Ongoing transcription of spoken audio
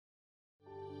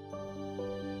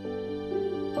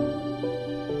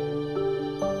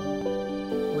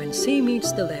When sea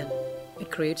meets the land, it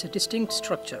creates a distinct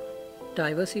structure,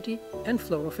 diversity and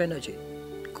flow of energy,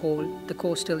 called the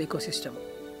coastal ecosystem.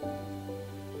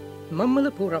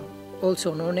 Mammalapuram,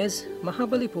 also known as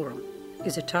Mahabalipuram,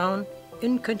 is a town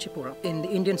in Kanchipuram in the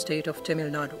Indian state of Tamil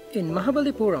Nadu. In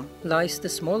Mahabalipuram lies the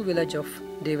small village of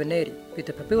Devaneri with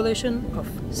a population of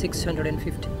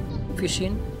 650,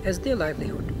 fishing as their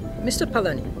livelihood. Mr.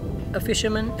 Palani, a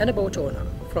fisherman and a boat owner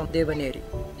from Devaneri,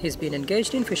 has been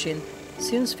engaged in fishing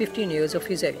since 15 years of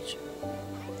his age.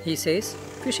 He says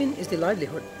fishing is the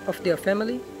livelihood of their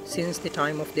family since the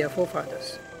time of their forefathers.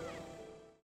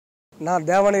 நான்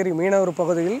தேவநேரி மீனவர்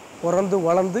பகுதியில் பிறந்து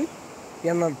வளர்ந்து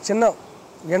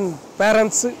என்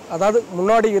parents அதாவது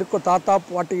முன்னாடி இருக்க தாத்தா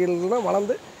பாட்டிகள்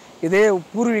வளர்ந்து இதே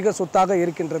பூர்வீக சொத்தாக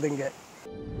இருக்கின்றது இங்கே.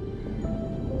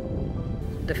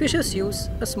 The fishers use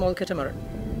a small catamaran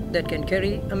that can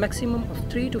carry a maximum of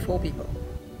 3 to 4 people,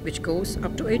 which goes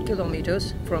up to 8 kilometers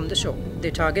from the shore.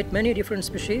 They target many different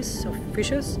species of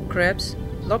fishes, crabs,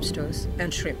 lobsters and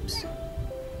shrimps.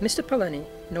 Mr. Palani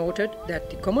noted that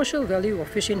the commercial value of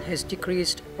fishing has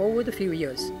decreased over the few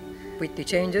years with the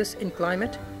changes in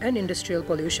climate and industrial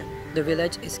pollution. The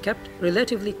village is kept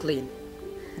relatively clean.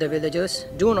 The villagers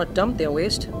do not dump their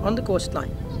waste on the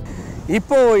coastline.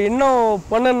 இப்போ இன்னும்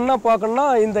பண்ணனும்னா பார்க்கணும்னா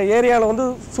இந்த ஏரியால வந்து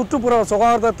சுற்றுப்புற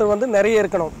சுகாதாரத்தை வந்து நிறைய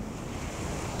இருக்கணும்.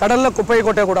 கடல்ல குப்பை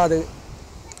கொட்ட கூடாது.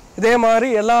 இதே மாதிரி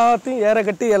எல்லாத்தையும் ஏற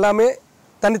கட்டி எல்லாமே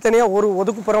தனித்தனியா ஒரு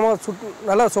ஒதுக்குப்புறமா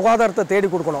நல்ல சுகாதாரத்தை தேடி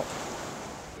கொடுக்கணும்.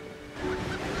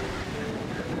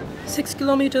 6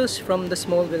 kilometers from the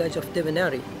small village of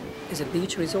Devaneri is a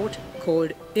beach resort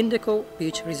called Inter-Governmental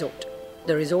Beach Resort.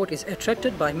 The resort is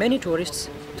attracted by many tourists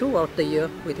throughout the year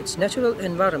with its natural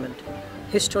environment,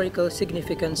 historical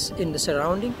significance in the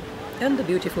surrounding, and the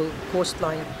beautiful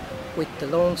coastline with the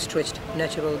long-stretched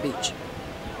natural beach.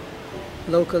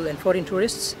 Local and foreign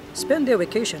tourists spend their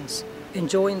vacations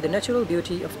enjoying the natural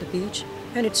beauty of the beach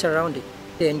and its surrounding.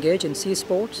 They engage in sea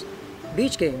sports,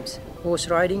 beach games, horse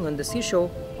riding on the seashore,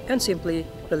 and simply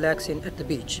relaxing at the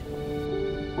beach.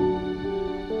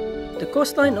 The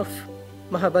coastline of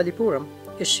Mahabalipuram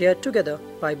is shared together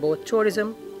by both tourism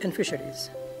and fisheries,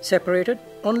 separated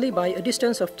only by a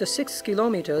distance of just 6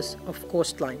 kilometers of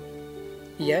coastline.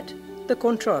 Yet, the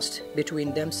contrast between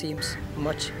them seems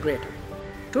much greater.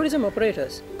 Tourism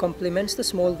operators complements the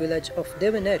small village of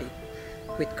Devaneri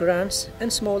with grants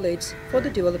and small aids for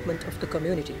the development of the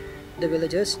community. The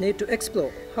villagers need to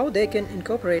explore how they can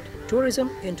incorporate tourism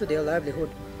into their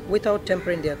livelihood without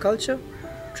tempering their culture,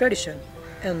 tradition,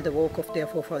 and the work of their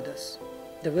forefathers.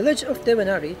 The village of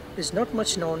Devaneri is not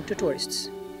much known to tourists.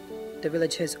 The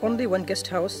village has only one guest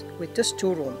house with just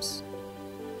 2 rooms.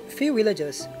 Few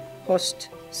villagers host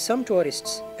some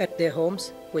tourists at their homes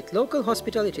with local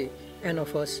hospitality and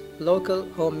offers local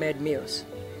homemade meals.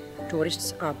 Tourists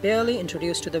are barely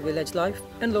introduced to the village life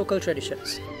and local traditions.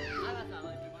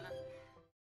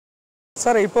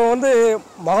 Sir இப்போ வந்து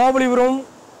Mahabalipuram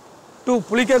to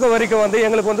புலிக்கேக்க வரைக்கும் வந்து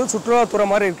எங்களுக்கு வந்து சுற்றுலாத்துறை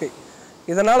மாதிரி இருக்குது.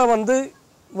 இதனால் வந்து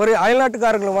ஒரு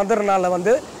அயல்நாட்டுக்காரர்கள் வந்ததுனால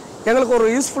வந்து எங்களுக்கு ஒரு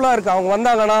யூஸ்ஃபுல்லாக இருக்குது. அவங்க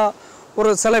வந்தாங்கன்னா ஒரு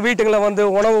சில வீட்டுங்களில் வந்து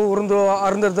உணவு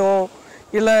அருந்துறதும்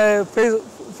இல்லை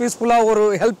பீஸ்ஃபுல்லாக ஒரு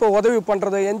உதவி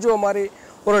பண்ணுறது என்ஜிஓ மாதிரி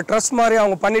ஒரு ட்ரஸ்ட் மாதிரி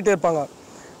அவங்க பண்ணிகிட்டு இருப்பாங்க.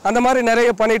 அந்த மாதிரி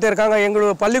நிறைய பண்ணிகிட்டு இருக்காங்க.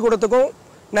 எங்களோட பள்ளிக்கூடத்துக்கும்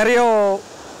நிறைய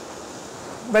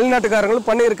வெளிநாட்டுக்காரங்களும்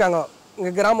பண்ணியிருக்காங்க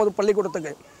எங்கள் கிராம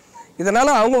பள்ளிக்கூடத்துக்கு. இதனால்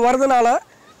அவங்க வரதுனால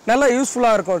நல்லா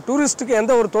யூஸ்ஃபுல்லாக இருக்கும். டூரிஸ்ட்டுக்கு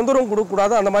எந்த ஒரு தொந்தரவும்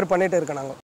கொடுக்கக்கூடாது. அந்த மாதிரி பண்ணிகிட்டு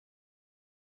இருக்காங்க.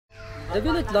 The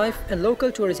village life and local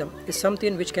tourism is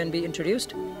something which can be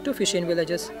introduced to fishing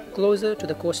villages closer to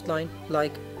the coastline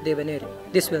like Devaneri.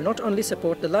 This will not only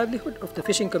support the livelihood of the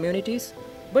fishing communities,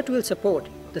 but will support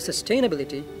the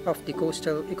sustainability of the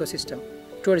coastal ecosystem.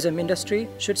 Tourism industry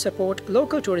should support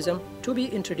local tourism to be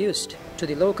introduced to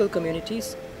the local communities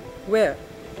where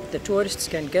the tourists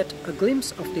can get a glimpse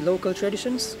of the local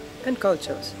traditions and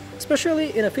cultures. Especially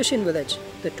in a fishing village,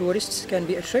 the tourists can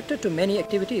be attracted to many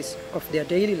activities of their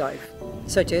daily life,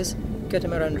 such as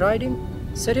catamaran riding,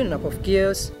 setting up of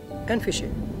gears, and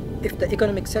fishing. If the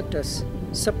economic sectors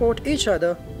support each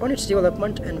other on its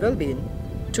development and well-being,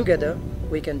 together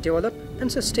we can develop and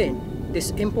sustain this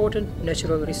important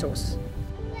natural resource.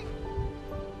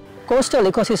 Coastal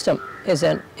ecosystem is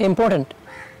an important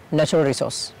natural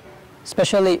resource,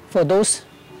 especially for those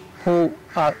who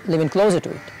are living closer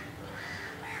to it.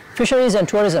 Fisheries and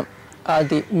tourism are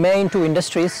the main 2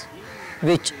 industries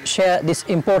which share this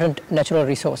important natural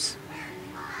resource.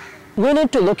 We need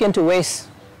to look into ways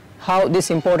how this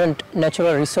important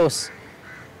natural resource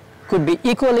could be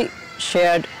equally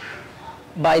shared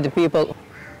by the people.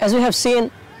 As we have seen,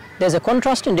 there's a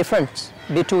contrasting difference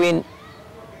between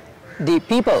the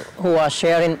people who are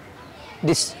sharing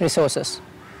these resources.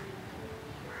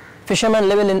 fishermen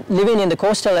living in the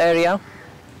coastal area,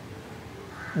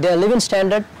 their living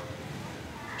standard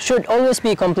should always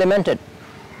be complemented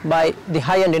by the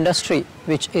high-end industry,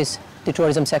 which is the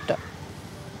tourism sector.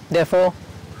 Therefore,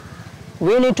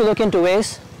 we need to look into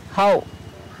ways how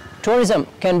tourism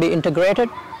can be integrated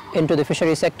into the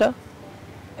fishery sector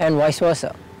and vice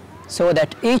versa, so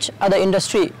that each other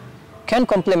industry can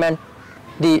complement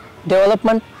the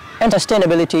development and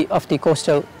sustainability of the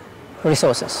coastal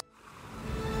resources.